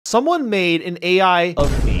Someone made an AI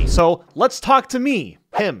of me. So let's talk to me.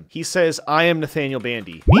 Him. He says, I am Nathaniel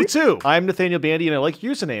Bandy. Me too. I'm Nathaniel Bandy and I like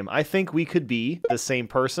your username. I think we could be the same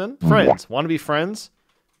person. Friends. Want to be friends?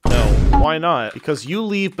 No. Why not? Because you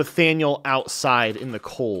leave Nathaniel outside in the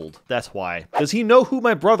cold. That's why. Does he know who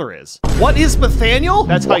my brother is? What is Nathaniel?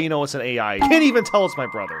 That's how you know it's an AI. Can't even tell it's my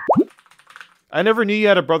brother. I never knew you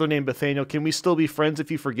had a brother named Nathaniel. Can we still be friends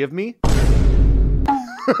if you forgive me?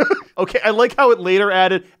 Okay, I like how it later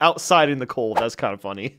added outside in the cold. That's kind of funny.